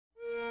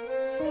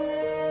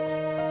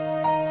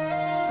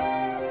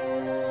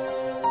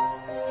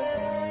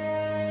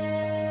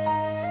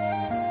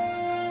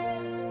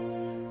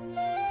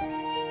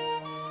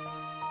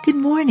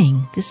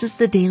morning. This is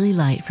the Daily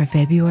Light for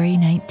February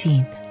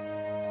 19th.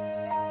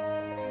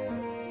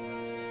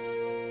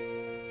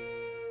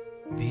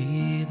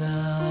 Be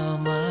thou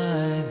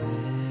my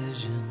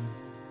vision,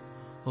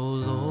 O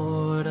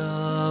Lord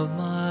of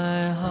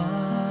my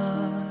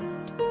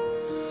heart,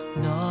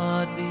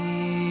 not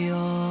be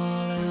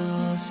all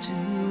else to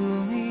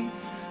me,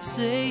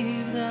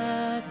 save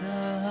that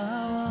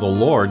thou art. The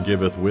Lord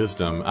giveth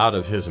wisdom, out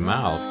of his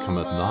mouth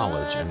cometh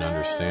knowledge and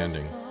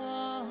understanding.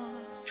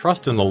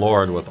 Trust in the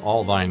Lord with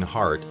all thine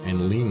heart,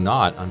 and lean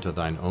not unto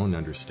thine own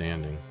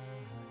understanding.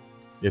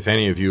 If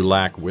any of you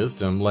lack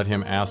wisdom, let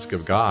him ask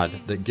of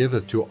God, that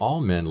giveth to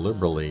all men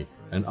liberally,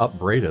 and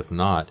upbraideth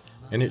not,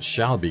 and it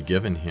shall be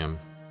given him.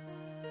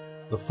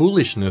 The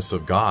foolishness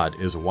of God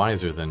is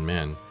wiser than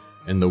men,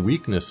 and the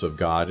weakness of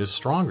God is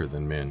stronger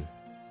than men.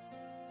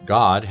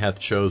 God hath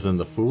chosen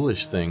the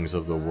foolish things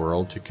of the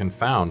world to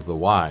confound the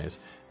wise,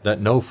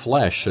 that no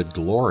flesh should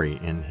glory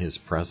in his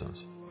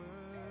presence.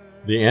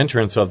 The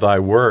entrance of thy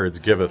words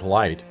giveth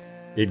light,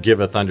 it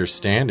giveth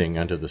understanding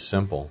unto the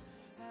simple.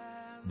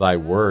 Thy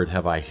word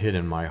have I hid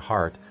in my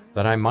heart,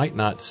 that I might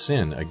not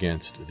sin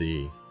against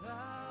thee.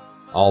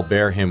 All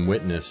bare him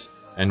witness,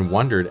 and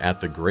wondered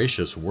at the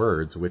gracious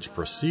words which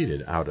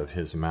proceeded out of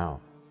his mouth.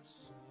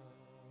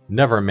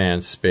 Never man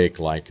spake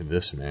like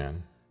this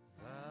man.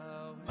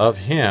 Of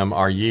him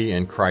are ye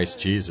in Christ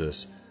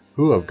Jesus,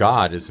 who of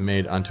God is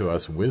made unto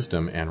us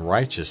wisdom and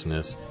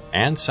righteousness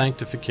and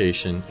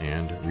sanctification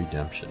and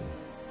redemption.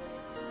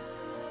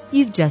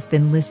 You've just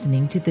been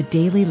listening to the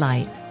Daily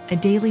Light, a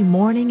daily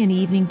morning and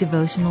evening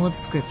devotional of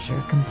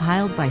Scripture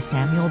compiled by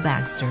Samuel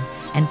Bagster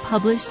and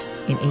published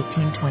in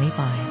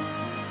 1825.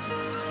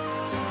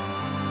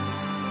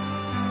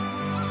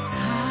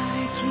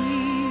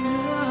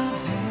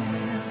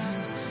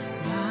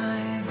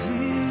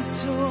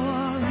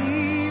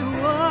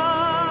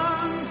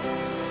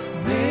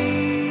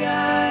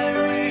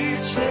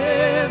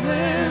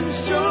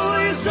 Heaven's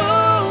joy so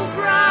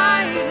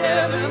bright,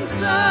 heaven's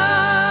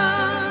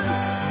sun,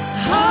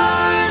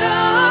 heart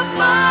of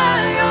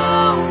my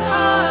own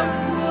heart,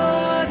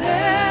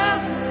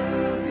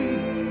 whatever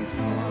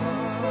befall,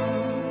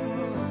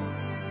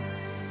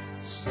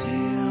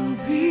 still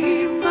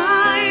be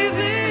my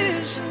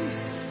vision,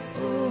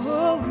 O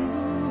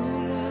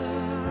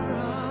ruler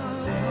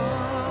of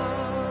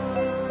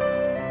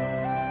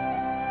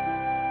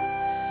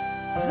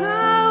all.